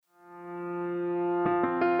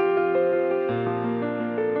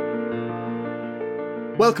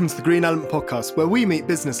Welcome to the Green Element Podcast, where we meet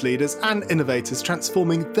business leaders and innovators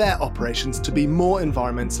transforming their operations to be more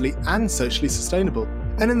environmentally and socially sustainable,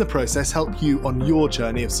 and in the process help you on your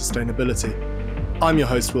journey of sustainability. I'm your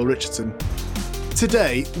host, Will Richardson.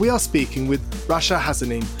 Today, we are speaking with Rasha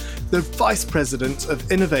Hasaneen, the Vice President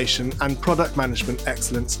of Innovation and Product Management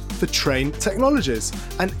Excellence for Trane Technologies,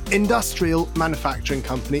 an industrial manufacturing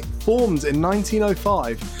company formed in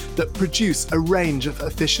 1905 that produce a range of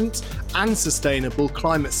efficient and sustainable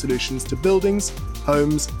climate solutions to buildings,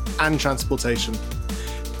 homes, and transportation.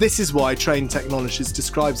 This is why Trane Technologies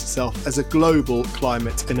describes itself as a global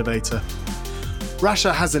climate innovator.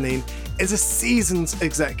 Rasha Hasaneen is a seasoned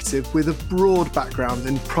executive with a broad background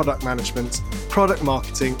in product management, product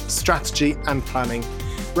marketing, strategy, and planning.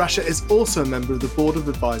 Rasha is also a member of the Board of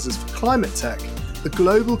Advisors for Climate Tech, a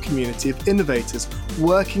global community of innovators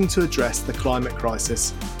working to address the climate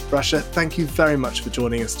crisis. Rasha, thank you very much for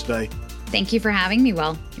joining us today. Thank you for having me,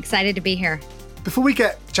 Will. Excited to be here. Before we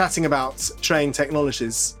get chatting about Trane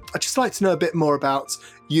Technologies, I'd just like to know a bit more about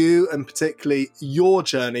you and particularly your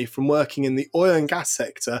journey from working in the oil and gas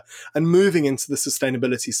sector and moving into the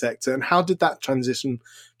sustainability sector. And how did that transition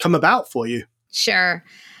come about for you? Sure.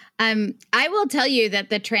 I will tell you that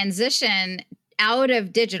the transition out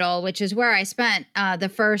of digital, which is where I spent the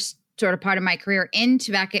first sort of part of my career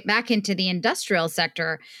back into the industrial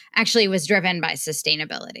sector, actually was driven by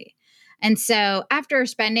sustainability. And so after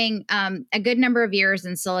spending a good number of years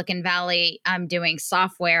in Silicon Valley doing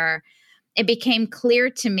software, it became clear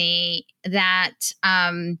to me that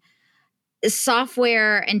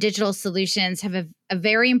software and digital solutions have a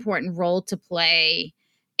very important role to play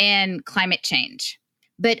in climate change,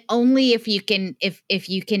 but only if you can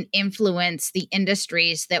influence the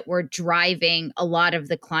industries that were driving a lot of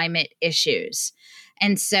the climate issues.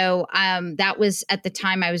 And so that was at the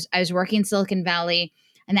time I was working in Silicon Valley.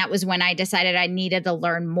 And that was when I decided I needed to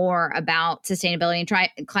learn more about sustainability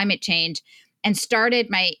and climate change, and started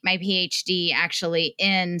my PhD actually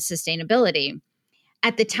in sustainability.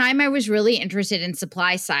 At the time, I was really interested in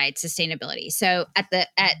supply side sustainability. So at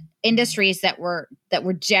industries that were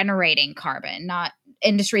generating carbon, not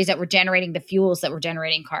industries that were generating the fuels that were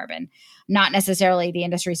generating carbon, not necessarily the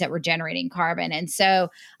industries that were generating carbon. And so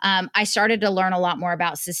I started to learn a lot more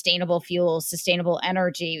about sustainable fuels, sustainable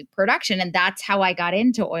energy production, and that's how I got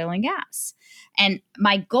into oil and gas. And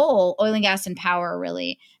my goal, oil and gas and power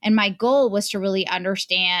really, and my goal was to really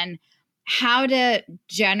understand how to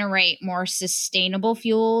generate more sustainable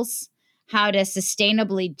fuels, how to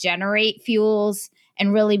sustainably generate fuels,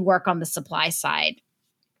 and really work on the supply side.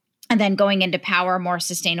 And then going into power, more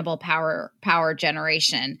sustainable power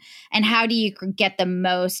generation. And how do you get the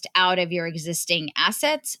most out of your existing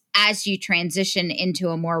assets as you transition into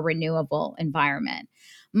a more renewable environment?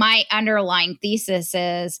 My underlying thesis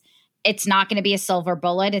is it's not going to be a silver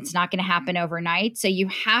bullet. It's not going to happen overnight. So you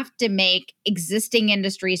have to make existing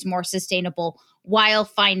industries more sustainable while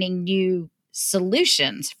finding new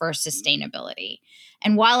solutions for sustainability.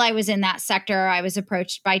 And while I was in that sector, I was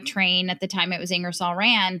approached by Trane. At the time, it was Ingersoll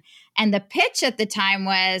Rand. And the pitch at the time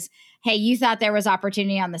was, hey, you thought there was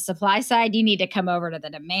opportunity on the supply side. You need to come over to the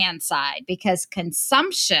demand side because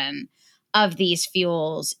consumption of these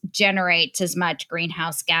fuels generates as much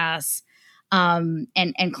greenhouse gas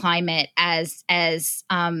and climate as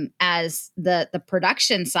the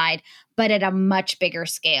production side, but at a much bigger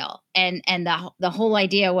scale. And the whole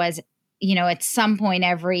idea was, at some point,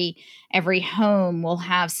 every home will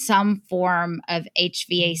have some form of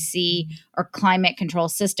HVAC or climate control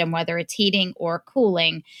system, whether it's heating or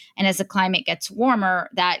cooling. And as the climate gets warmer,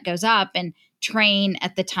 that goes up. And Trane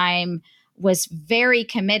at the time was very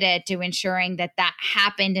committed to ensuring that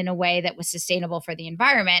happened in a way that was sustainable for the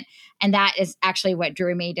environment. And that is actually what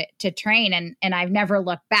drew me to Trane. And I've never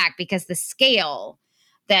looked back because the scale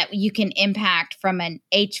that you can impact from an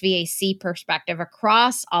HVAC perspective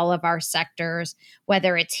across all of our sectors,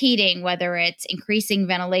 whether it's heating, whether it's increasing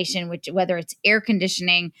ventilation, whether it's air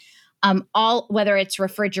conditioning, whether it's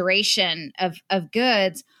refrigeration of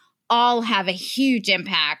goods, all have a huge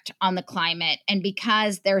impact on the climate. And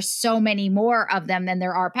because there's so many more of them than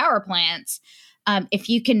there are power plants, if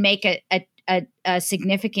you can make a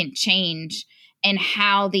significant change in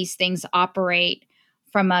how these things operate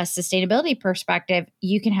from a sustainability perspective,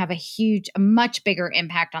 you can have a much bigger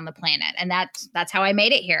impact on the planet. And that's how I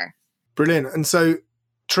made it here. Brilliant. And so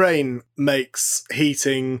Trane makes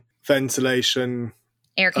heating, ventilation,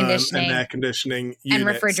 air conditioning, units, and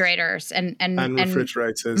refrigerators and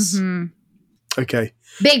refrigerators. Mm-hmm. Okay.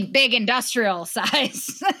 Big industrial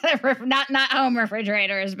size, not home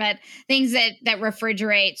refrigerators, but things that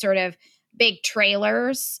refrigerate sort of big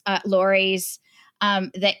trailers, lorries,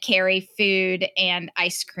 that carry food and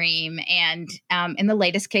ice cream and, in the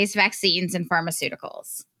latest case, vaccines and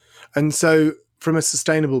pharmaceuticals. And so, from a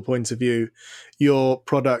sustainable point of view, your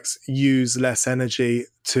products use less energy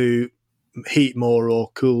to heat more or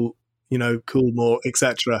cool more,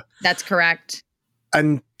 etc. That's correct.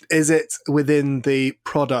 And is it within the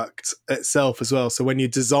product itself as well? So when you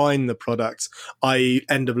design the product, i.e.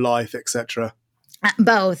 end of life, etc.?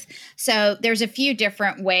 Both. So there's a few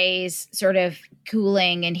different ways sort of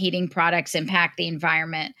cooling and heating products impact the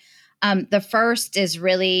environment. The first is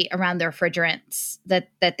really around the refrigerants that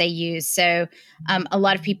they use. So a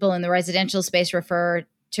lot of people in the residential space refer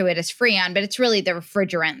to it as Freon, but it's really the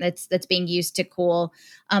refrigerant that's being used to cool.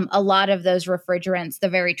 A lot of those refrigerants, the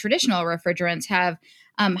very traditional refrigerants, have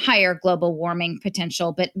higher global warming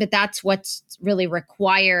potential, but that's what's really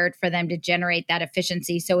required for them to generate that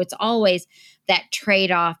efficiency. So it's always that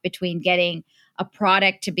trade-off between getting a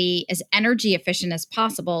product to be as energy efficient as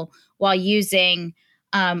possible while using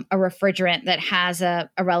a refrigerant that has a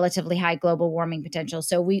relatively high global warming potential.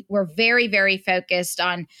 So we're very, very focused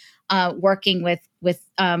on working with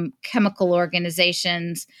chemical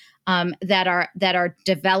organizations that are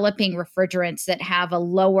developing refrigerants that have a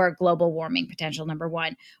lower global warming potential, number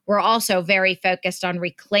one. We're also very focused on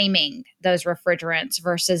reclaiming those refrigerants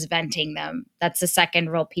versus venting them. That's the second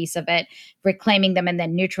real piece of it, reclaiming them and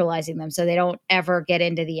then neutralizing them so they don't ever get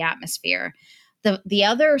into the atmosphere. The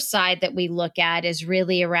other side that we look at is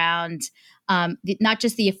really around not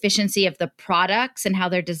just the efficiency of the products and how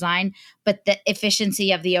they're designed, but the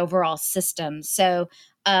efficiency of the overall system. So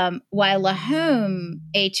while a home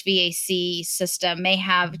HVAC system may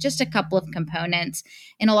have just a couple of components,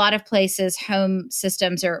 in a lot of places, home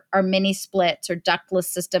systems are mini splits or ductless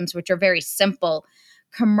systems, which are very simple.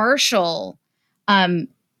 Commercial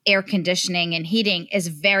air conditioning and heating is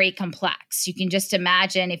very complex. You can just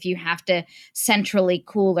imagine if you have to centrally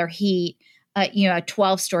cool or heat a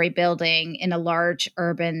 12-story building in a large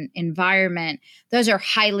urban environment. Those are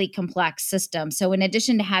highly complex systems. So in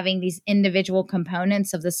addition to having these individual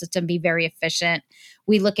components of the system be very efficient,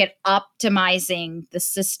 we look at optimizing the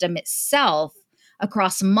system itself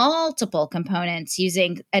across multiple components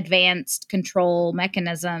using advanced control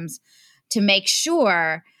mechanisms to make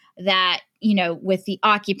sure that, with the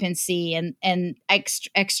occupancy and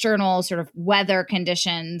external sort of weather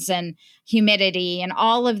conditions and humidity and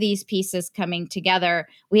all of these pieces coming together,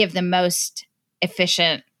 we have the most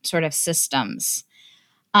efficient sort of systems.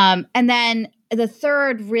 And then the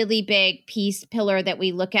third really big pillar that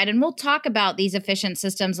we look at, and we'll talk about these efficient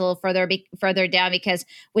systems a little further down, because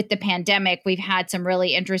with the pandemic, we've had some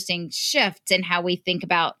really interesting shifts in how we think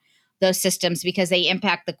about those systems because they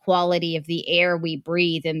impact the quality of the air we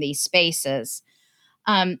breathe in these spaces.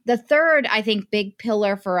 The third, I think, big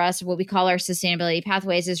pillar for us, what we call our sustainability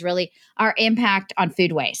pathways, is really our impact on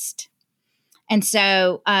food waste. And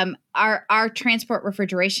so our transport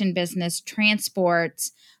refrigeration business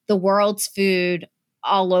transports the world's food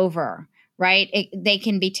all over, right? They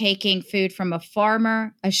can be taking food from a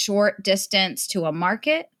farmer a short distance to a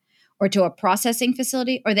market or to a processing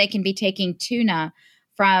facility, or they can be taking tuna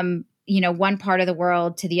from one part of the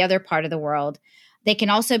world to the other part of the world. They can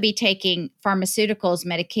also be taking pharmaceuticals,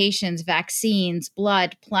 medications, vaccines,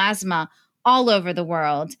 blood, plasma, all over the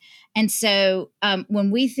world. And so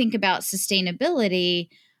when we think about sustainability,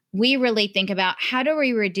 we really think about how do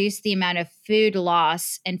we reduce the amount of food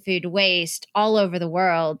loss and food waste all over the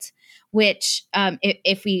world, which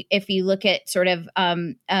if we look at sort of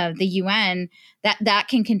the UN, that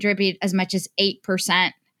can contribute as much as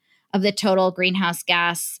 8% of the total greenhouse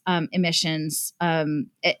gas emissions of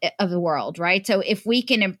the world, right? So if we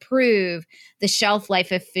can improve the shelf life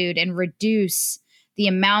of food and reduce the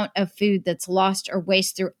amount of food that's lost or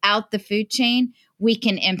waste throughout the food chain, we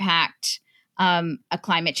can impact a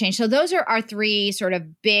climate change. So those are our three sort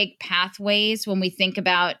of big pathways when we think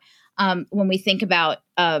about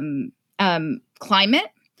climate.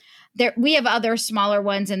 We have other smaller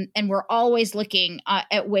ones, and we're always looking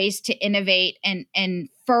at ways to innovate and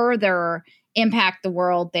further impact the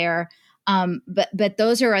world there. But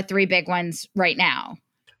those are our three big ones right now.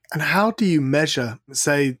 And how do you measure,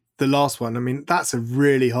 say, the last one? I mean, that's a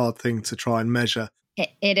really hard thing to try and measure.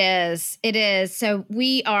 It is. So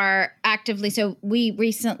we are actively. So we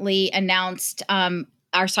recently announced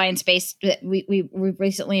our science-based. We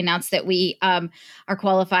recently announced that we are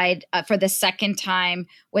qualified for the second time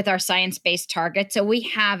with our science-based target. So we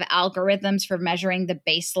have algorithms for measuring the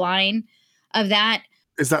baseline of that.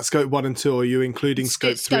 Is that scope 1 and 2, or are you including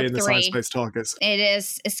scope 3 in the science-based targets? It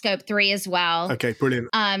is scope 3 as well. Okay, brilliant.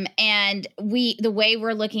 And the way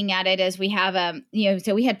we're looking at it is we have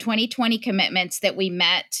so we had 2020 commitments that we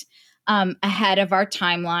met ahead of our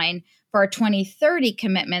timeline for our 2030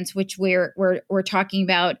 commitments, which we're talking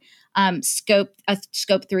about scope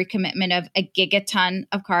 3 commitment of a gigaton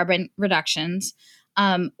of carbon reductions.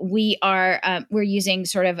 We're using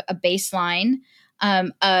sort of a baseline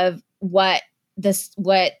of what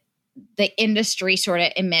the industry sort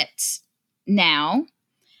of emits now.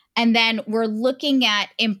 And then we're looking at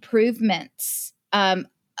improvements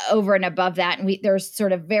over and above that. And there's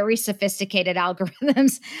sort of very sophisticated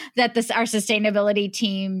algorithms that our sustainability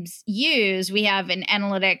teams use. We have an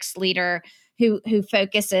analytics leader who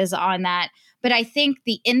focuses on that. But I think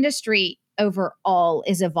the industry overall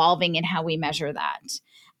is evolving in how we measure that.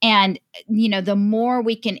 And, the more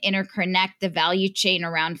we can interconnect the value chain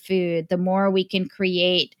around food, the more we can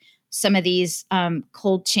create some of these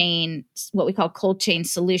cold chain, what we call cold chain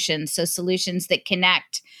solutions. So solutions that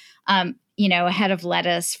connect, a head of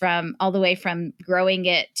lettuce all the way from growing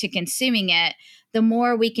it to consuming it. The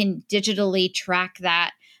more we can digitally track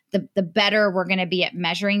that, the better we're going to be at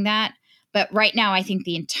measuring that. But right now, I think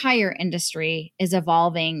the entire industry is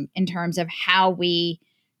evolving in terms of how we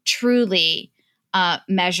truly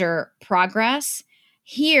measure progress.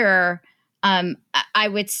 Here, I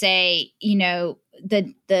would say,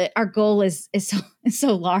 our goal is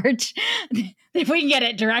so large. If we can get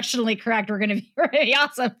it directionally correct, we're going to be really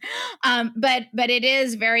awesome. But it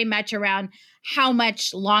is very much around how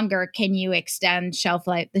much longer can you extend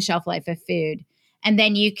the shelf life of food, and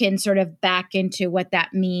then you can sort of back into what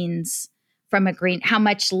that means from how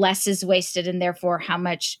much less is wasted, and therefore how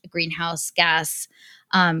much greenhouse gas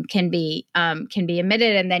can be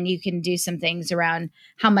emitted, and then you can do some things around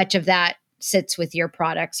how much of that sits with your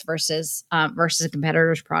products versus a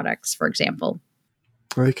competitor's products, for example.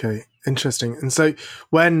 Okay, interesting. And so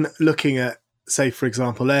when looking at, say, for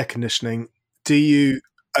example, air conditioning, and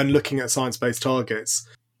looking at science-based targets,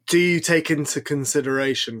 do you take into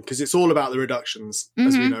consideration, because it's all about the reductions,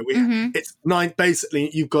 as we know, it's basically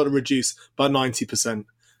you've got to reduce by 90%.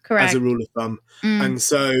 Correct. As a rule of thumb. And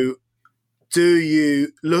so do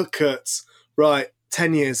you look at, right,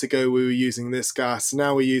 10 years ago we were using this gas,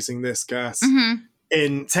 now we're using this gas.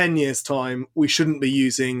 In 10 years' time, we shouldn't be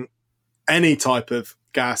using any type of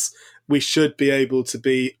gas. We should be able to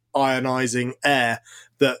be ionizing air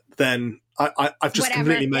that then, I've just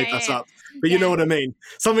completely made that up. But you know what I mean?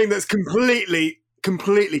 Something that's completely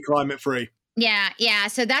climate free. Yeah.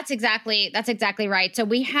 So that's exactly right. So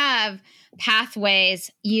we have pathways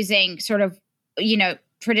using sort of,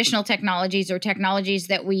 traditional technologies or technologies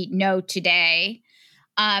that we know today.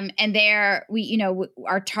 And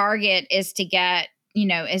our target is to get,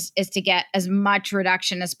 is to get as much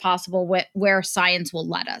reduction as possible where science will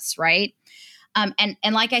let us, right? And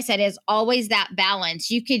like I said, is always that balance.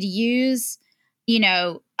 You could use,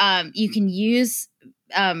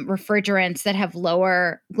 refrigerants that have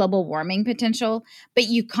lower global warming potential, but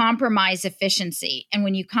you compromise efficiency. And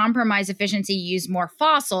when you compromise efficiency, you use more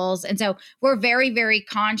fossils. And so we're very, very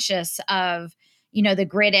conscious of, the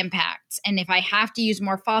grid impacts. And if I have to use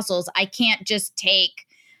more fossils, I can't just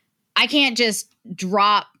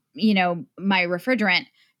drop, my refrigerant,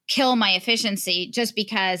 kill my efficiency just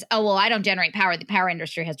because, I don't generate power. The power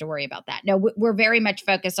industry has to worry about that. No, we're very much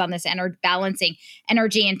focused on this balancing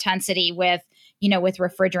energy intensity with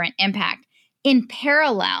refrigerant impact. In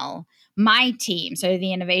parallel, my team, so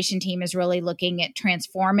the innovation team, is really looking at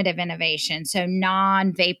transformative innovation. So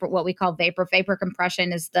non-vapor, what we call vapor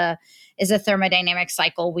compression is a thermodynamic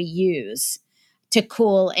cycle we use to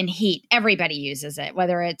cool and heat. Everybody uses it,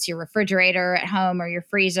 whether it's your refrigerator at home or your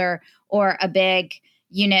freezer or a big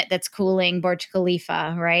unit that's cooling Burj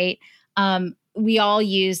Khalifa, right? We all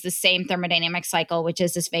use the same thermodynamic cycle, which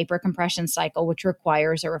is this vapor compression cycle, which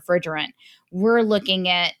requires a refrigerant. We're looking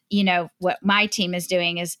at, what my team is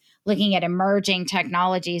doing is looking at emerging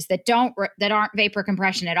technologies that aren't vapor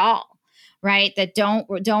compression at all, right? That don't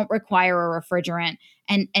require a refrigerant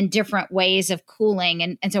and different ways of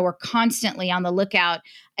cooling. And so we're constantly on the lookout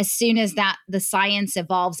as soon as the science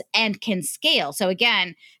evolves and can scale. So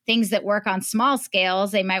again, things that work on small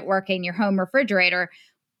scales, they might work in your home refrigerator,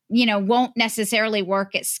 won't necessarily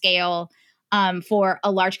work at scale for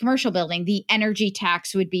a large commercial building. The energy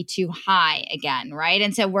tax would be too high again, right?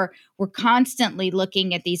 And so we're constantly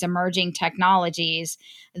looking at these emerging technologies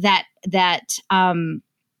that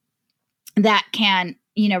can,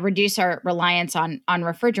 reduce our reliance on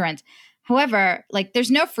refrigerants. However,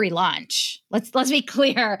 there's no free lunch. Let's be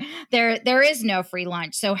clear. There is no free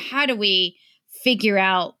lunch. So how do we figure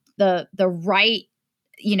out the right,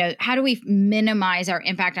 how do we minimize our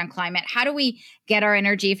impact on climate? How do we get our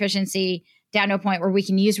energy efficiency down to a point where we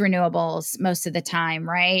can use renewables most of the time,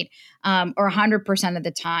 right? Or 100% of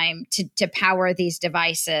the time to power these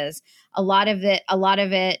devices. A lot of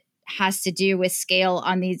it has to do with scale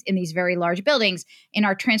in these very large buildings. In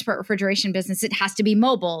our transport refrigeration business, it has to be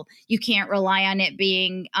mobile. You can't rely on it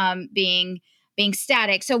being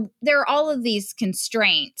static. So there are all of these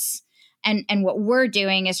constraints. And what we're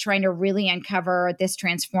doing is trying to really uncover this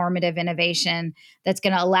transformative innovation that's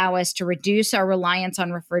going to allow us to reduce our reliance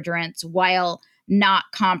on refrigerants while not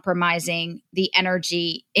compromising the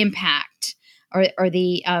energy impact or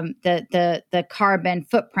the carbon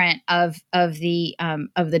footprint of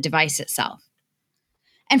the device itself.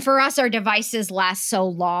 And for us, our devices last so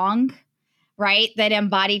long, right, that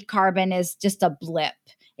embodied carbon is just a blip.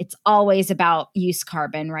 It's always about use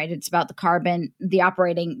carbon, right? It's about the carbon, the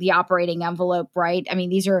operating envelope, right? I mean,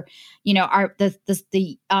 these are,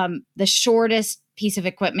 the shortest piece of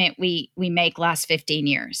equipment we make lasts 15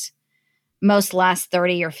 years. Most last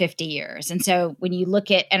 30 or 50 years. And so when you look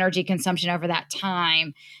at energy consumption over that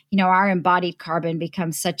time, our embodied carbon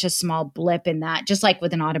becomes such a small blip in that, just like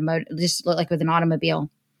with an automobile.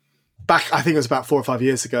 Back, I think it was about 4 or 5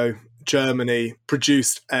 years ago, Germany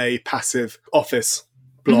produced a passive office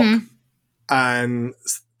block, mm-hmm. and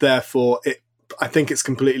therefore I think it's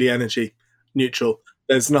completely energy neutral.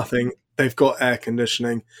 There's nothing. They've got air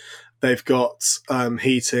conditioning, they've got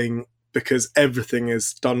heating, because everything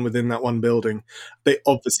is done within that one building. They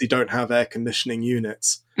obviously don't have air conditioning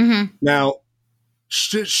units. Mm-hmm. Now,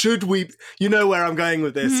 should we? You know where I'm going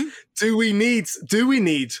with this. Mm-hmm. Do we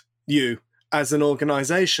need you as an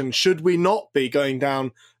organization? Should we not be going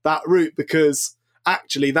down that route? Because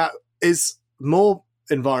actually, that is more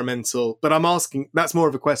environmental, but I'm asking, that's more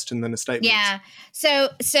of a question than a statement. Yeah. So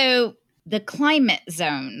the climate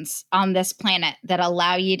zones on this planet that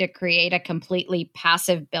allow you to create a completely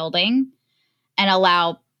passive building and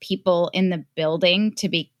allow people in the building to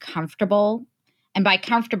be comfortable. And by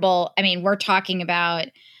comfortable, I mean, we're talking about,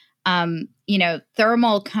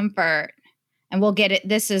 thermal comfort, and we'll get it.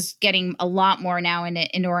 This is getting a lot more now in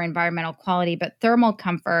indoor environmental quality, but thermal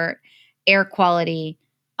comfort, air quality,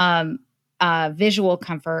 visual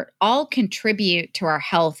comfort, all contribute to our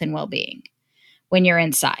health and well-being when you're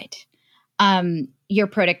inside. Your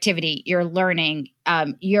productivity, your learning,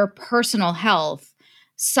 your personal health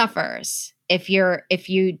suffers if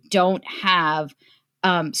you don't have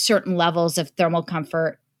certain levels of thermal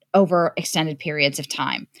comfort over extended periods of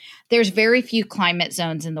time. There's very few climate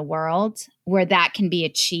zones in the world where that can be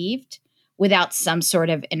achieved without some sort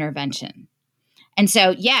of intervention. And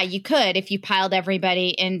so, yeah, you could, if you piled everybody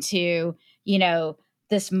into,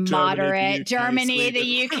 this moderate Germany,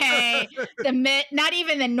 the UK, not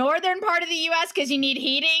even the northern part of the US, because you need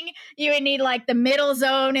heating. You would need like the middle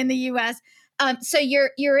zone in the US. So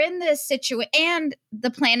you're in this situation, and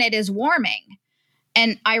the planet is warming.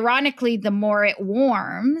 And ironically, the more it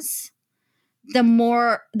warms,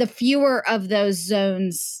 the fewer of those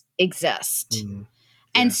zones exist. Mm.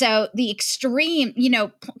 Yeah. And so the extreme,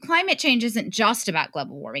 climate change isn't just about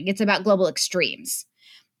global warming. It's about global extremes.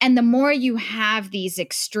 And the more you have these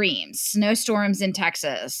extremes, snowstorms in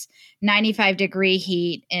Texas, 95-degree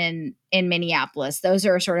heat in Minneapolis, those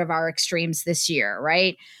are sort of our extremes this year,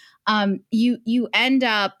 right? You end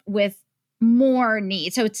up with more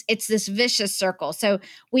need. So it's this vicious circle. So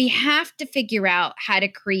we have to figure out how to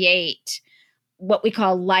create what we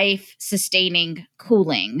call life-sustaining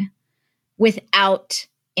cooling without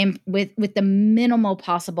with the minimal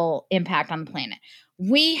possible impact on the planet.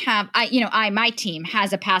 We have, my team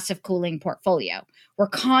has a passive cooling portfolio. We're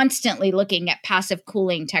constantly looking at passive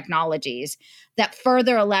cooling technologies that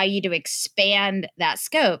further allow you to expand that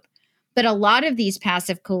scope. But a lot of these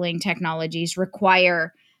passive cooling technologies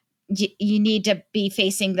require you need to be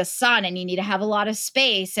facing the sun, and you need to have a lot of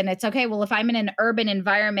space. And it's okay, well, if I'm in an urban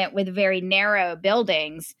environment with very narrow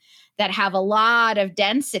buildings that have a lot of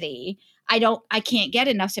density, I can't get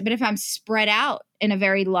enough. But if I'm spread out in a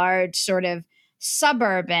very large sort of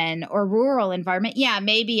suburban or rural environment, yeah,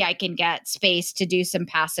 maybe I can get space to do some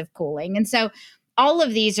passive cooling. And so all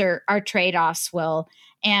of these are trade-offs, Will.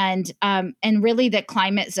 And really the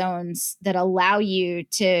climate zones that allow you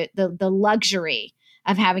to the luxury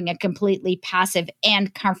of having a completely passive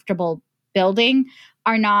and comfortable building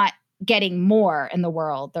are not getting more in the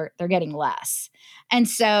world. They're getting less. And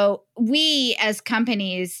so we as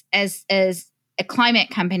companies, as climate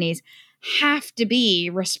companies, have to be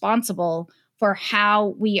responsible for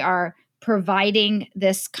how we are providing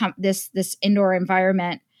this indoor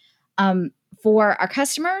environment for our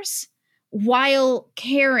customers while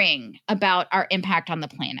caring about our impact on the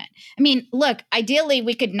planet. I mean, look, ideally,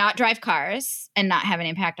 we could not drive cars and not have an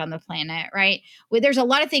impact on the planet, right? There's a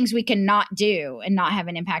lot of things we can not do and not have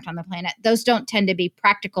an impact on the planet. Those don't tend to be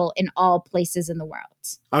practical in all places in the world.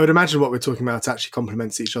 I would imagine what we're talking about actually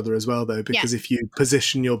complements each other as well, though, because if you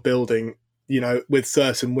position your building, with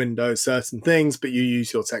certain windows, certain things, but you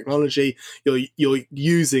use your technology, you're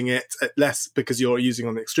using it at less because you're using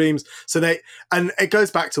on the extremes. And it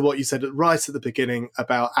goes back to what you said right at the beginning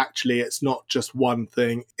about actually it's not just one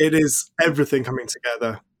thing; it is everything coming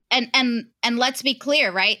together. And let's be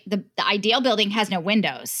clear, right? The ideal building has no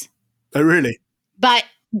windows. Oh, really? But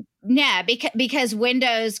yeah, because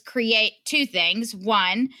windows create two things.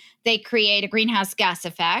 One, they create a greenhouse gas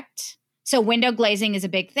effect. So window glazing is a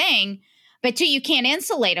big thing. But two, you can't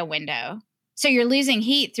insulate a window. So you're losing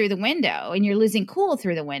heat through the window and you're losing cool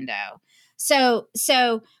through the window.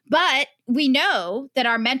 But we know that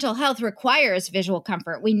our mental health requires visual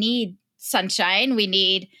comfort. We need sunshine. We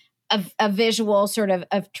need a visual sort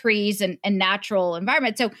of trees and natural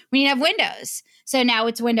environment. So we need to have windows. So now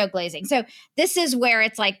it's window glazing. So this is where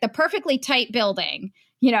it's like the perfectly tight building,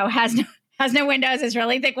 has no windows, has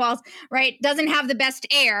really thick walls, right? Doesn't have the best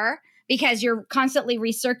air, because you're constantly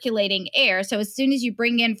recirculating air. So as soon as you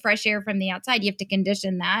bring in fresh air from the outside, you have to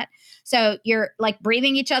condition that. So you're like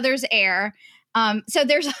breathing each other's air. So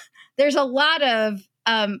there's a lot of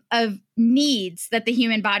needs that the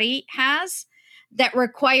human body has that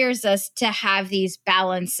requires us to have these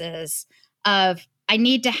balances of, I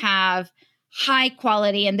need to have high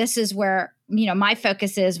quality, and this is where my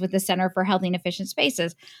focus is with the Center for Healthy and Efficient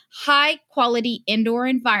Spaces, high quality indoor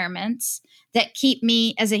environments that keep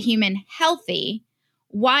me as a human healthy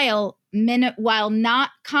while not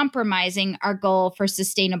compromising our goal for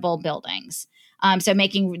sustainable buildings. So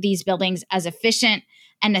making these buildings as efficient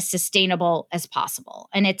and as sustainable as possible.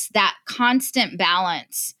 And it's that constant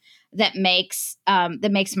balance that makes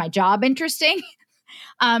my job interesting,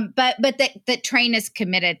 but that Trane is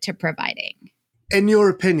committed to providing. In your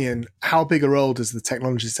opinion, how big a role does the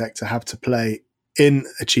technology sector have to play in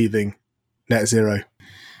achieving net zero?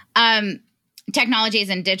 Technology is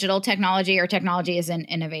in digital technology, or technology is in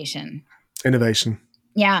innovation? Innovation.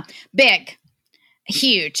 Yeah. Big,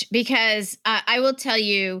 huge, because I will tell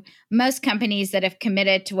you, most companies that have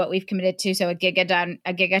committed to what we've committed to, so a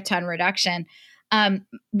gigaton reduction,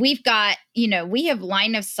 we've got, we have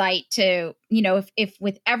line of sight to, if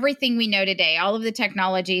with everything we know today, all of the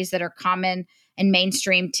technologies that are common and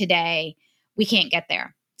mainstream today, we can't get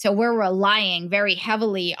there. So we're relying very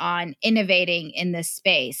heavily on innovating in this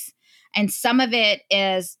space. And some of it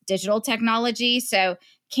is digital technology. So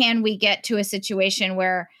can we get to a situation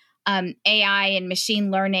where AI and machine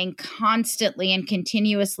learning constantly and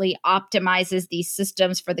continuously optimizes these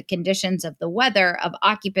systems for the conditions of the weather, of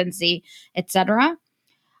occupancy, et cetera?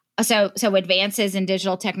 So advances in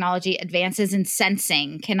digital technology, advances in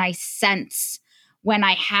sensing. Can I sense when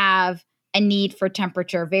I have a need for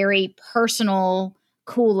temperature, very personal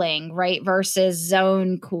cooling, right, versus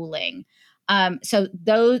zone cooling? So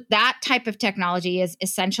that type of technology is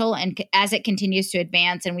essential, and as it continues to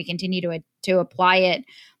advance and we continue to apply it,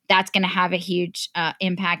 that's going to have a huge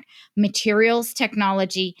impact. Materials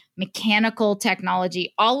technology, mechanical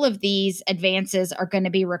technology, all of these advances are going to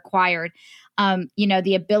be required.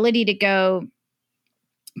 The ability to go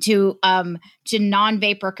to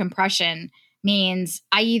non-vapor compression means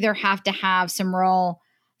I either have to have some real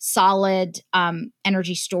solid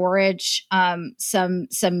energy storage, some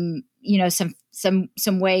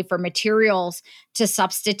way for materials to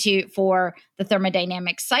substitute for the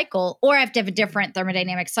thermodynamic cycle, or I have to have a different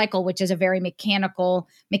thermodynamic cycle, which is a very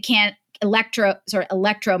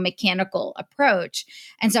electromechanical approach.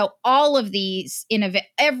 And so all of these,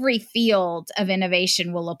 every field of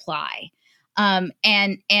innovation will apply.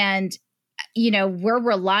 We're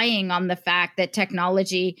relying on the fact that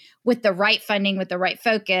technology, with the right funding, with the right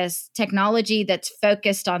focus, technology that's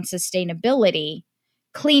focused on sustainability,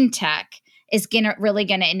 clean tech, is really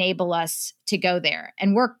going to enable us to go there.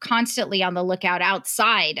 And we're constantly on the lookout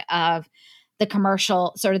outside of the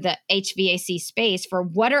commercial, sort of the HVAC space, for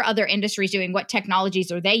what are other industries doing? What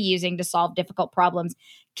technologies are they using to solve difficult problems?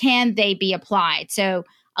 Can they be applied? So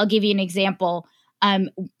I'll give you an example.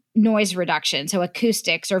 Noise reduction. So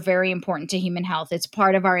acoustics are very important to human health. It's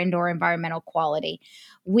part of our indoor environmental quality.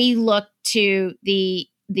 We look to the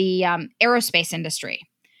aerospace industry,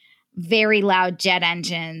 very loud jet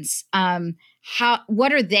engines.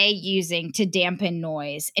 What are they using to dampen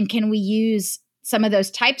noise? And can we use some of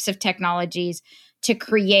those types of technologies to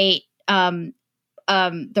create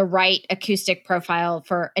the right acoustic profile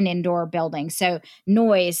for an indoor building. So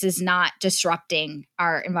noise is not disrupting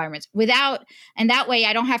our environments and that way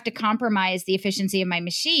I don't have to compromise the efficiency of my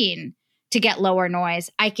machine to get lower noise.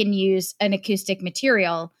 I can use an acoustic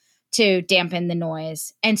material to dampen the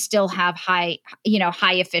noise and still have high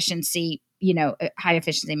efficiency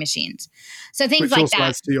machines. So things which like also that.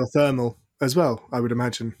 adds to your thermal as well, I would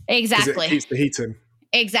imagine. Exactly. Because it keeps the heat in.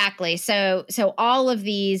 Exactly. So all of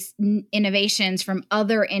these innovations from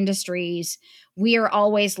other industries, we are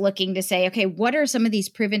always looking to say, okay, what are some of these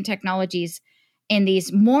proven technologies in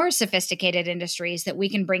these more sophisticated industries that we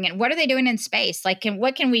can bring in? What are they doing in space? Like,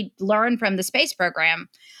 what can we learn from the space program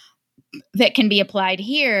that can be applied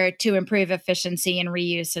here to improve efficiency and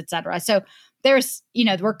reuse, et cetera? So there's,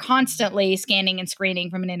 we're constantly scanning and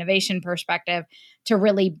screening from an innovation perspective to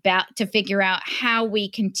really to figure out how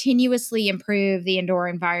we continuously improve the indoor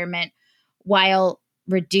environment while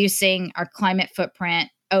reducing our climate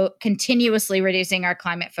footprint, continuously reducing our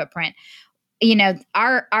climate footprint.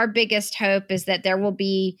 Our biggest hope is that there will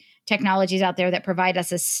be technologies out there that provide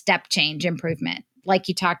us a step change improvement, like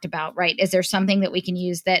you talked about, right? Is there something that we can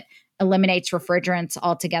use that eliminates refrigerants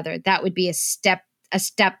altogether? That would be a step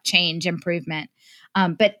change improvement.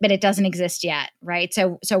 But it doesn't exist yet, right?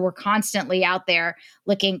 So we're constantly out there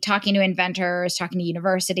talking to inventors, talking to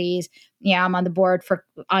universities. I'm on the board for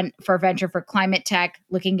Venture for Climate Tech,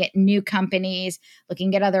 looking at new companies,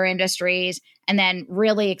 looking at other industries, and then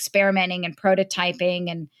really experimenting and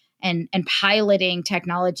prototyping and piloting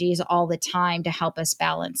technologies all the time to help us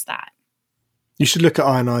balance that. You should look at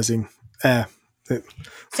ionizing air.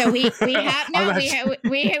 So we've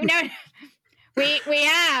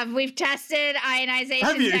tested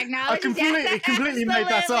ionization technology. I completely made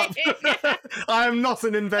that up. I am not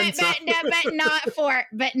an inventor,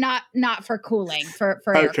 but not for cooling, for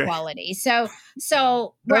air quality. So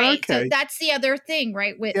right. Okay. So that's the other thing,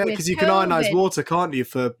 right? Because you can ionize water, can't you,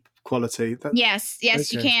 for quality? Yes, okay.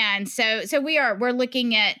 You can. So we're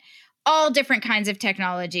looking at all different kinds of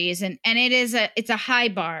technologies, and it's a high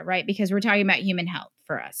bar, right? Because we're talking about human health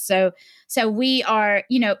for us. So we are,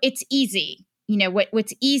 it's easy.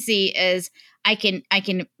 What's easy is I can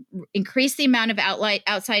increase the amount of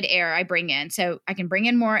outside air I bring in. So I can bring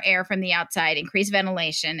in more air from the outside, increase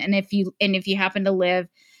ventilation. And if you happen to live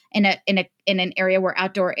in an area where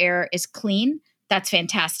outdoor air is clean, that's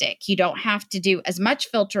fantastic. You don't have to do as much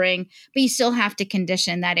filtering, but you still have to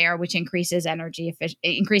condition that air, which increases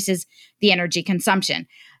increases the energy consumption.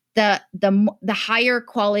 The higher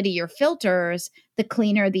quality your filters, the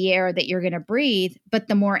cleaner the air that you're going to breathe, but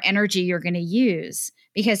the more energy you're going to use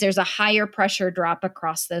because there's a higher pressure drop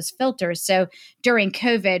across those filters. So during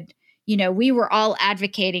COVID, we were all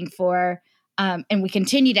advocating for, and we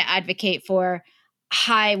continue to advocate for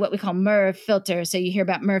high, what we call MERV filters. So you hear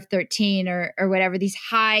about MERV 13 or whatever, these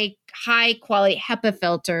high quality HEPA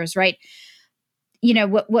filters, right?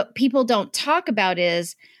 What people don't talk about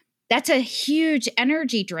is that's a huge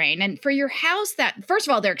energy drain. And for your house, that, first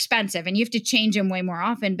of all, they're expensive and you have to change them way more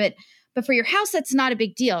often, but for your house, that's not a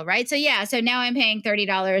big deal, right? So so now I'm paying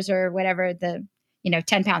 $30 or whatever,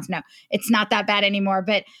 10 pounds. No, it's not that bad anymore,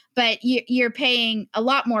 but you're paying a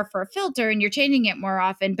lot more for a filter and you're changing it more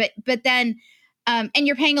often, but then, and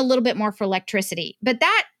you're paying a little bit more for electricity, but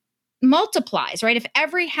that multiplies, right? If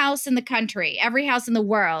every house in the country, every house in the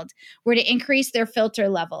world were to increase their filter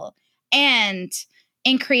level and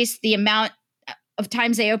increase the amount of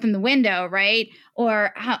times they open the window, right?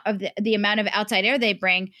 Or the amount of outside air they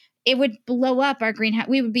bring, it would blow up our greenhouse.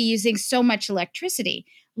 We would be using so much electricity,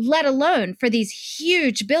 let alone for these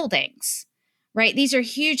huge buildings, right? These are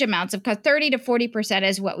huge amounts of 30 to 40%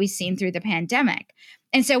 is what we've seen through the pandemic.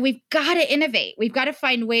 And so we've got to innovate. We've got to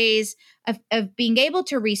find ways of being able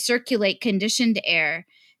to recirculate conditioned air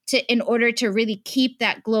in order to really keep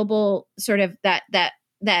that global sort of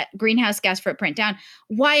that greenhouse gas footprint down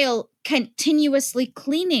while continuously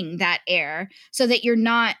cleaning that air so that you're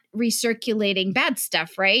not recirculating bad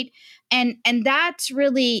stuff, right? And that's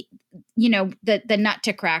really, the nut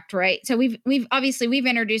to crack, right? So we've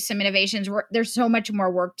introduced some innovations. There's so much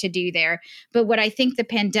more work to do there. But what I think the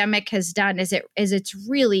pandemic has done is it's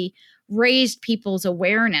really raised people's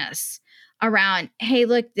awareness around, hey,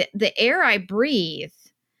 look, the air I breathe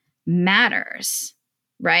matters,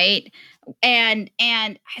 right? And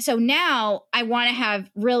so now I want to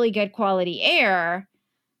have really good quality air,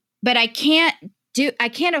 but I can't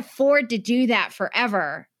afford to do that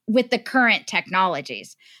forever with the current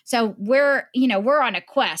technologies. So we're on a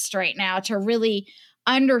quest right now to really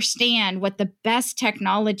understand what the best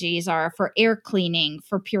technologies are for air cleaning,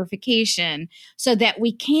 for purification, so that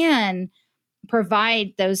we can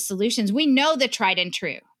provide those solutions. We know the tried and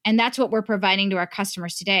true. And that's what we're providing to our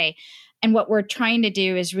customers today. And what we're trying to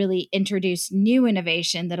do is really introduce new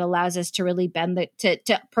innovation that allows us to really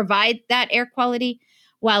to provide that air quality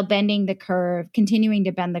while bending the curve, continuing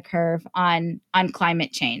to bend the curve on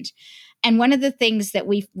climate change. And one of the things that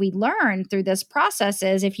we learned through this process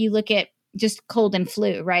is, if you look at just cold and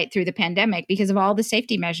flu, right, through the pandemic, because of all the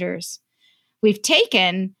safety measures we've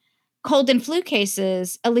taken, cold and flu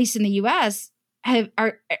cases, at least in the US,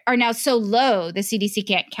 are now so low the CDC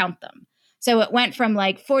can't count them. So it went from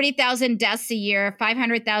like 40,000 deaths a year,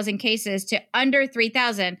 500,000 cases, to under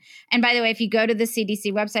 3,000. And by the way, if you go to the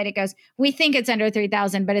CDC website, it goes, we think it's under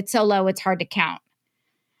 3,000, but it's so low, it's hard to count.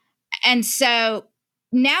 And so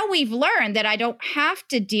now we've learned that I don't have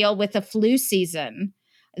to deal with a flu season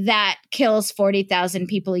that kills 40,000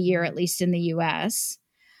 people a year, at least in the US.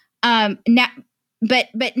 Now, but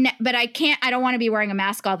I don't want to be wearing a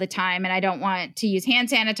mask all the time, and I don't want to use hand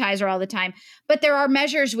sanitizer all the time. But there are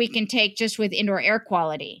measures we can take just with indoor air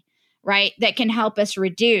quality, right, that can help us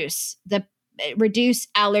reduce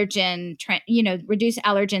allergens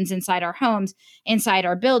inside our homes, inside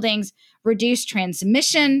our buildings, reduce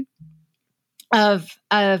transmission of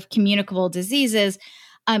communicable diseases.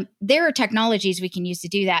 There are technologies we can use to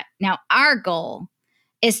do that. Now, our goal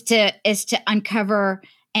is to uncover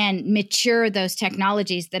and mature those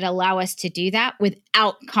technologies that allow us to do that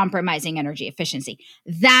without compromising energy efficiency.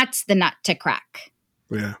 That's the nut to crack.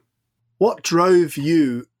 Yeah. What drove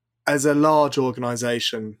you as a large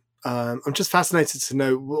organization? I'm just fascinated to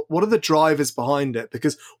know, what are the drivers behind it?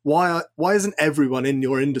 Because why isn't everyone in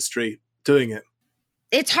your industry doing it?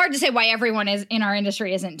 It's hard to say why everyone is in our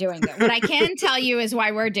industry isn't doing it. What I can tell you is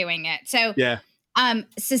why we're doing it. So yeah.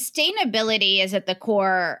 Sustainability is at the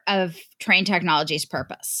core of Trane Technologies'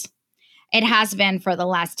 purpose. It has been for the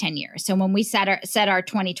last 10 years. So when we set our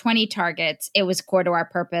 2020 targets, it was core to our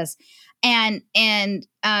purpose. And our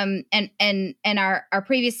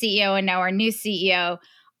previous CEO and now our new CEO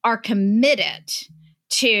are committed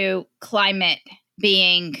to climate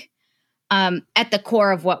being at the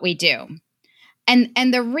core of what we do.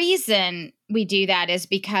 And the reason we do that is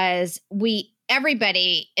because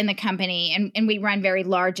everybody in the company, and we run very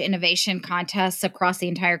large innovation contests across the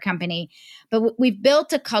entire company, but we've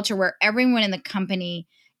built a culture where everyone in the company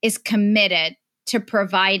is committed to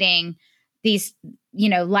providing these,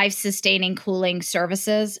 life-sustaining cooling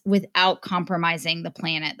services without compromising the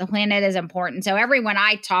planet. The planet is important. So everyone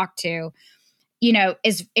I talk to,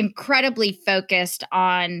 is incredibly focused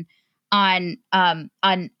on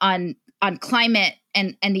climate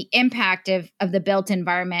and the impact of the built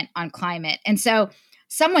environment on climate. And so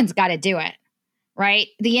someone's got to do it, right?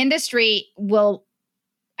 The industry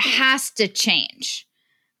has to change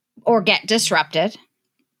or get disrupted.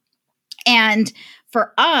 And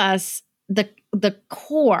for us, the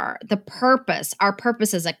core, the purpose, our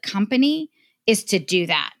purpose as a company is to do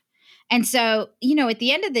that. And so, at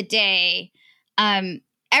the end of the day,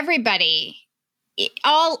 everybody,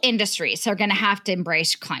 all industries are going to have to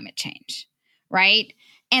embrace climate change, right?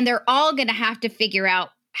 And they're all going to have to figure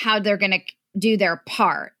out how they're going to do their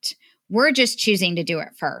part. We're just choosing to do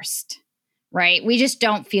it first, right? We just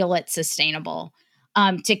don't feel it's sustainable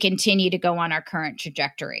to continue to go on our current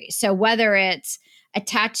trajectory. So whether it's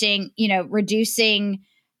attaching, reducing,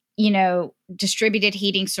 distributed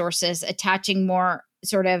heating sources, attaching more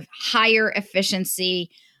sort of higher efficiency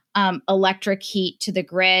electric heat to the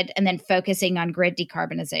grid, and then focusing on grid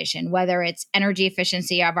decarbonization, whether it's energy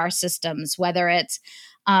efficiency of our systems, whether it's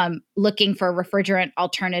looking for refrigerant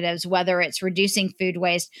alternatives, whether it's reducing food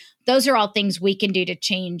waste. Those are all things we can do to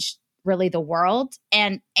change really the world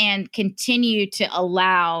and continue to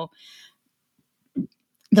allow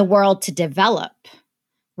the world to develop,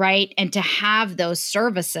 right? And to have those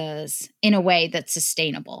services in a way that's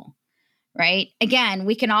sustainable, right? Again,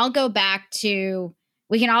 we can all go back to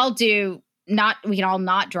we can all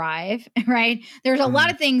not drive, right? There's a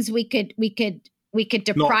lot of things we could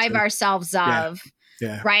deprive ourselves of,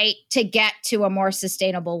 right, to get to a more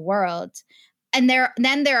sustainable world. And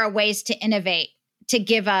then there are ways to innovate to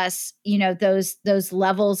give us, those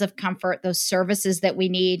levels of comfort, those services that we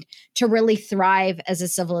need to really thrive as a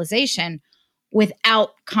civilization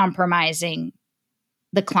without compromising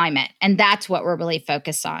the climate. And that's what we're really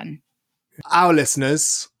focused on. Our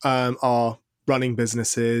listeners are running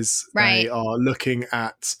businesses. Right. They are looking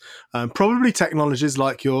at probably technologies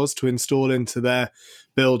like yours to install into their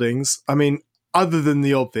buildings. I mean, other than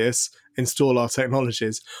the obvious, install our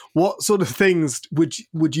technologies, what sort of things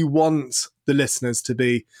would you want the listeners to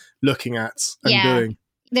be looking at and doing?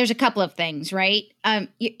 There's a couple of things, right?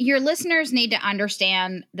 Your listeners need to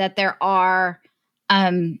understand that there are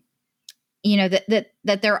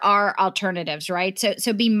that there are alternatives, right?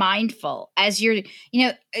 So be mindful as you're,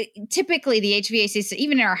 typically the HVAC,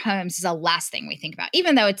 even in our homes, is the last thing we think about,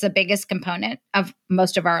 even though it's the biggest component of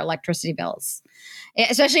most of our electricity bills,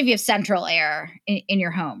 especially if you have central air in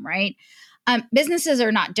your home, right? Businesses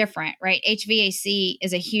are not different, right? HVAC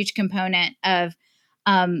is a huge component of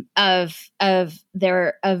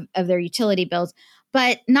their utility bills,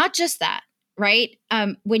 but not just that, right?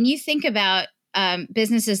 When you think about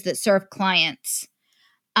businesses that serve clients,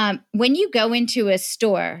 when you go into a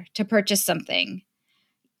store to purchase something,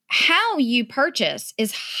 how you purchase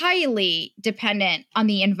is highly dependent on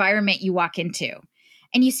the environment you walk into.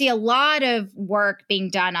 And you see a lot of work being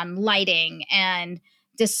done on lighting and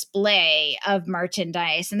display of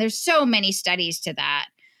merchandise. And there's so many studies to that.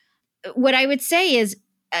 What I would say is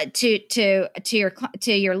to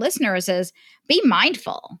your listeners is be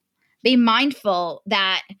mindful. Be mindful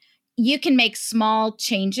that you can make small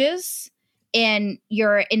changes in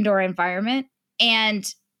your indoor environment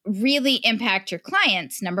and really impact your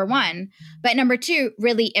clients, number one, but number two,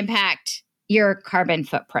 really impact your carbon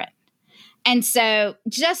footprint. And so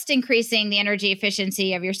just increasing the energy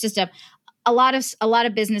efficiency of your system, a lot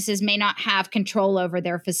of businesses may not have control over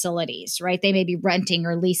their facilities, right? They may be renting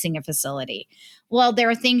or leasing a facility. Well, there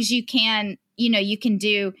are things you can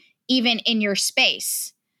do even in your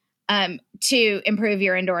space to improve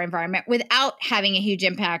your indoor environment without having a huge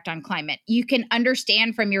impact on climate. You can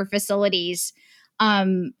understand from your facilities,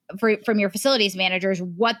 from your facilities managers,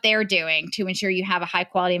 what they're doing to ensure you have a high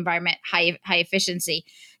quality environment, high efficiency.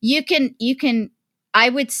 You can, I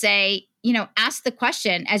would say, ask the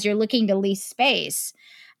question as you're looking to lease space.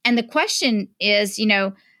 And the question is,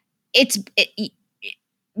 ask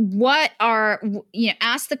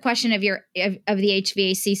the question of the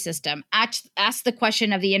HVAC system, ask the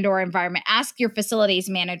question of the indoor environment, ask your facilities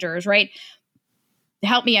managers, right?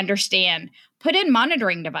 Help me understand. Put in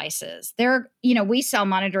monitoring devices. We sell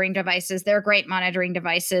monitoring devices. There are great monitoring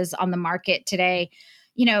devices on the market today.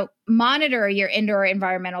 Monitor your indoor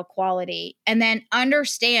environmental quality and then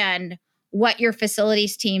understand what your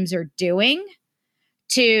facilities teams are doing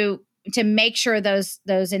to make sure those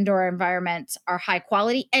indoor environments are high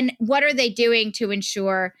quality, and what are they doing to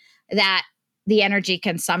ensure that the energy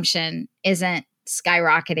consumption isn't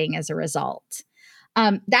skyrocketing as a result.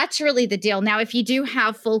 That's really the deal. Now, if you do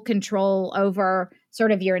have full control over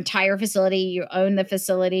sort of your entire facility, you own the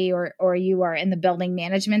facility, or you are in the building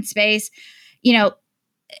management space,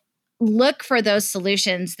 look for those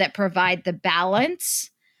solutions that provide the balance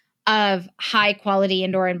of high quality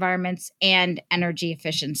indoor environments and energy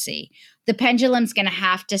efficiency. The pendulum's going to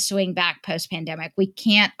have to swing back post-pandemic. We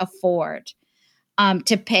can't afford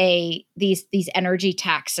to pay these energy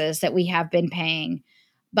taxes that we have been paying,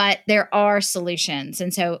 but there are solutions.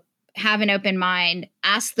 And so have an open mind,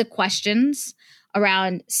 ask the questions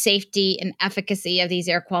around safety and efficacy of these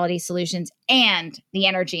air quality solutions and the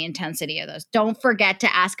energy intensity of those. Don't forget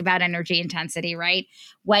to ask about energy intensity, right?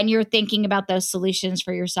 When you're thinking about those solutions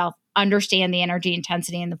for yourself, understand the energy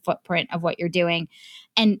intensity and the footprint of what you're doing,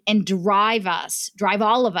 and drive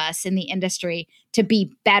all of us in the industry to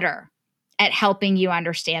be better at helping you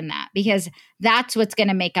understand that, because that's what's going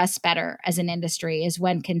to make us better as an industry, is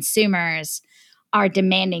when consumers are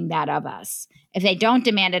demanding that of us. If they don't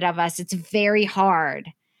demand it of us, it's very hard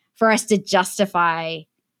for us to justify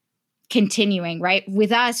continuing, right?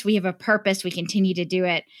 With us, we have a purpose. We continue to do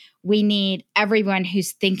it. We need everyone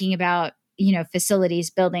who's thinking about, facilities,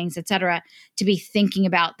 buildings, et cetera, to be thinking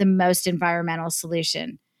about the most environmental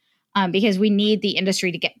solution, because we need the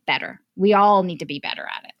industry to get better. We all need to be better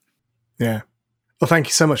at it. Yeah. Well, thank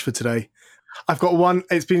you so much for today. I've got one.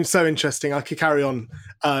 It's been so interesting. I could carry on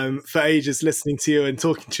for ages listening to you and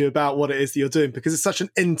talking to you about what it is that you're doing, because it's such an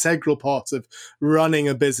integral part of running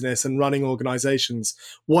a business and running organizations,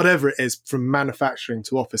 whatever it is, from manufacturing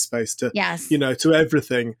to office space to, to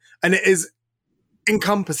everything. And it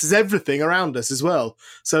encompasses everything around us as well.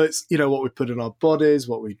 So it's, what we put in our bodies,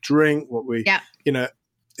 what we drink, what we,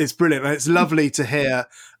 it's brilliant. And it's lovely to hear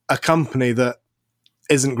a company that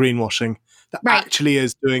isn't greenwashing, that actually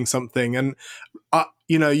is doing something. And,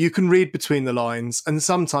 you can read between the lines. And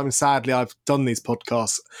sometimes, sadly, I've done these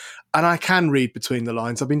podcasts and I can read between the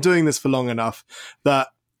lines. I've been doing this for long enough that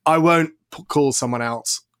I won't call someone out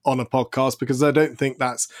on a podcast, because I don't think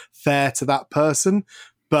that's fair to that person.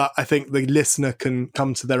 But I think the listener can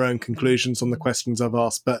come to their own conclusions on the questions I've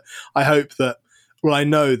asked. But I hope that, I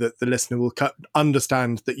know that the listener will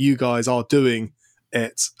understand that you guys are doing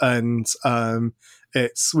it. And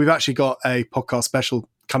we've actually got a podcast special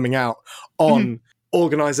coming out on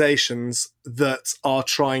organizations that are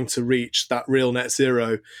trying to reach that real net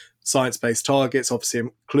zero science-based targets, obviously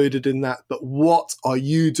included in that, but what are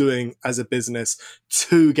you doing as a business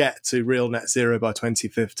to get to real net zero by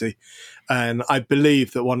 2050? And I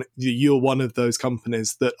believe that you're one of those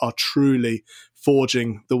companies that are truly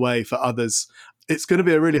forging the way for others. It's going to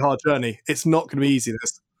be a really hard journey. It's not going to be easy,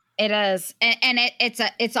 this. It is, and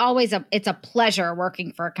it's always a pleasure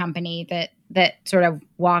working for a company that sort of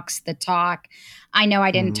walks the talk. I know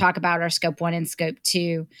I didn't talk about our scope 1 and scope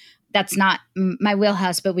 2. That's not my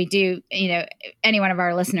wheelhouse, but we do. Any one of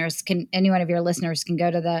your listeners can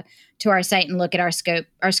go to our site and look at our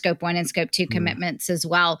scope 1 and scope 2 commitments as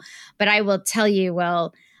well. But I will tell you,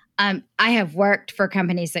 I have worked for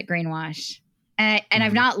companies that greenwash, and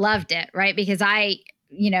I've not loved it, right? Because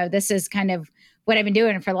this is kind of what I've been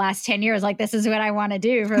doing for the last 10 years. Like, this is what I want to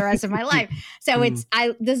do for the rest of my life. So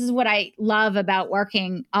this is what I love about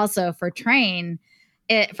working also for Trane,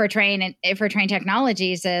 for Trane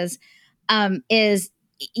Technologies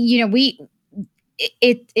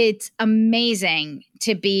it's amazing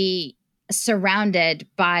to be surrounded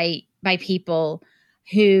by people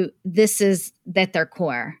who this is at their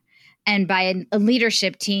core, and by a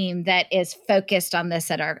leadership team that is focused on this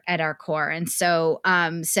at our core. And so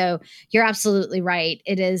you're absolutely right.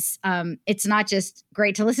 It is, it's not just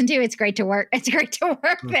great to listen to, it's great to work. It's great to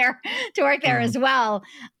work there as well.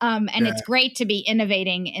 It's great to be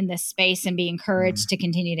innovating in this space and be encouraged to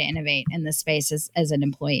continue to innovate in this space as an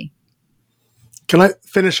employee. Can I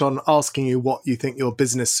finish on asking you what you think your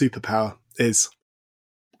business superpower is?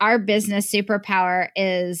 Our business superpower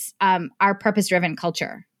is our purpose-driven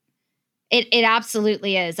culture. It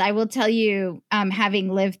absolutely is. I will tell you, having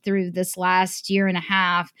lived through this last year and a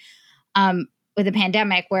half with the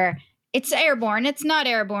pandemic, where it's airborne, it's not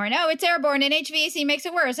airborne. Oh, it's airborne and HVAC makes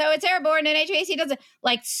it worse. Oh, it's airborne and HVAC doesn't.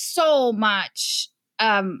 Like, so much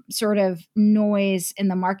sort of noise in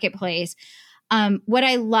the marketplace. What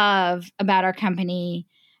I love about our company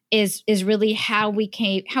is really how we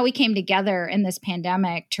came together in this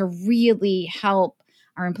pandemic to really help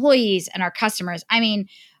our employees and our customers. I mean,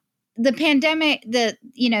 the pandemic,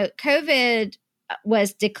 COVID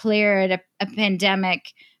was declared a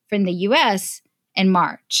pandemic from the US in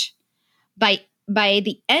March. By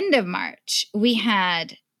the end of March, we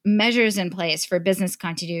had measures in place for business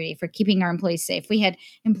continuity, for keeping our employees safe. We had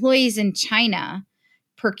employees in China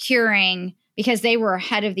procuring, because they were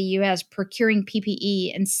ahead of the US, procuring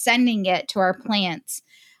PPE and sending it to our plants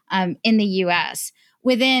in the US.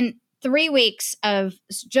 Within 3 weeks of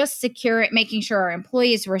just making sure our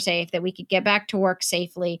employees were safe, that we could get back to work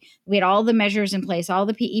safely. We had all the measures in place, all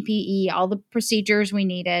the PPE, all the procedures we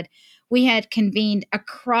needed. We had convened a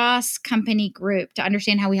cross-company group to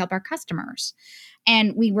understand how we help our customers.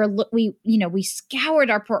 And we scoured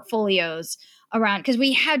our portfolios around, because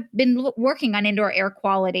we had been working on indoor air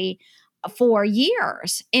quality for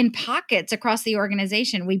years in pockets across the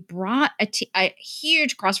organization. We brought a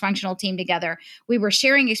huge cross-functional team together. We were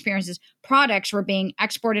sharing experiences. Products were being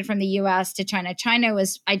exported from the US to China. China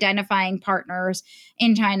was identifying partners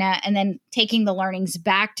in China and then taking the learnings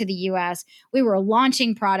back to the US. We were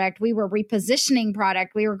launching product. We were repositioning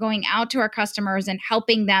product. We were going out to our customers and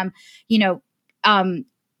helping them,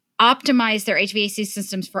 optimize their HVAC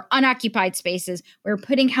systems for unoccupied spaces. We were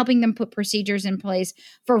helping them put procedures in place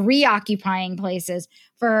for reoccupying places.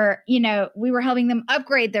 We were helping them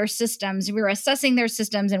upgrade their systems. We were assessing their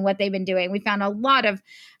systems and what they've been doing. We found a lot of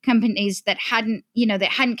companies that hadn't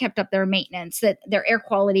kept up their maintenance, that their air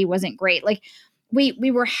quality wasn't great. Like,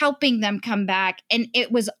 we were helping them come back, and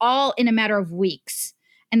it was all in a matter of weeks.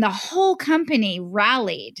 And the whole company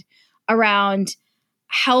rallied around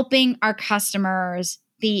helping our customers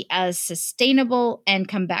be as sustainable and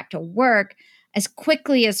come back to work as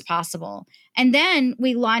quickly as possible. And then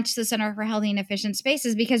we launched the Center for Healthy and Efficient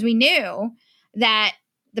Spaces, because we knew that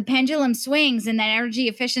the pendulum swings and that energy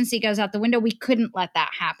efficiency goes out the window. We couldn't let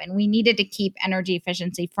that happen. We needed to keep energy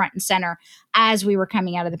efficiency front and center as we were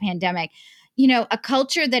coming out of the pandemic. A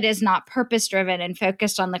culture that is not purpose-driven and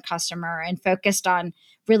focused on the customer and focused on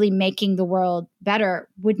really making the world better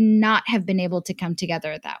would not have been able to come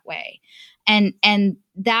together that way. And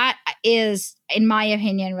that is, in my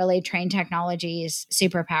opinion, really Trane Technologies'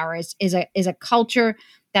 superpower is a culture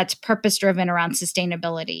that's purpose-driven around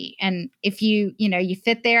sustainability. And if you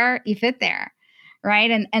fit there, you fit there,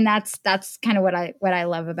 right? And that's kind of what I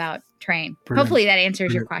love about Trane. Brilliant. Hopefully that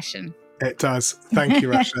answers your question. It does. Thank you,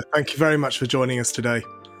 Rasha. Thank you very much for joining us today.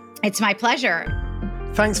 It's my pleasure.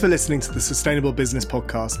 Thanks for listening to the Sustainable Business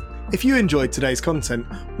Podcast. If you enjoyed today's content,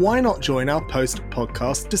 why not join our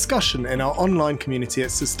post-podcast discussion in our online community at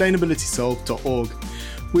sustainabilitysolved.org.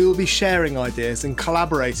 We will be sharing ideas and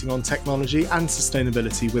collaborating on technology and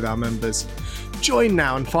sustainability with our members. Join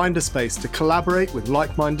now and find a space to collaborate with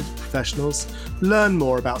like-minded professionals, learn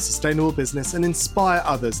more about sustainable business and inspire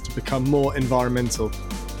others to become more environmental.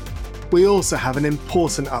 We also have an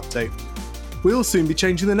important update. We will soon be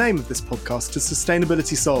changing the name of this podcast to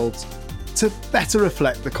Sustainability Solved to better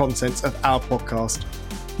reflect the content of our podcast.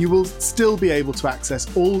 You will still be able to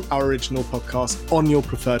access all our original podcasts on your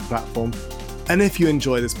preferred platform. And if you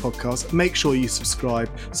enjoy this podcast, make sure you subscribe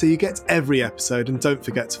so you get every episode, and don't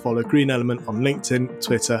forget to follow Green Element on LinkedIn,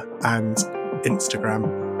 Twitter and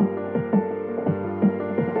Instagram.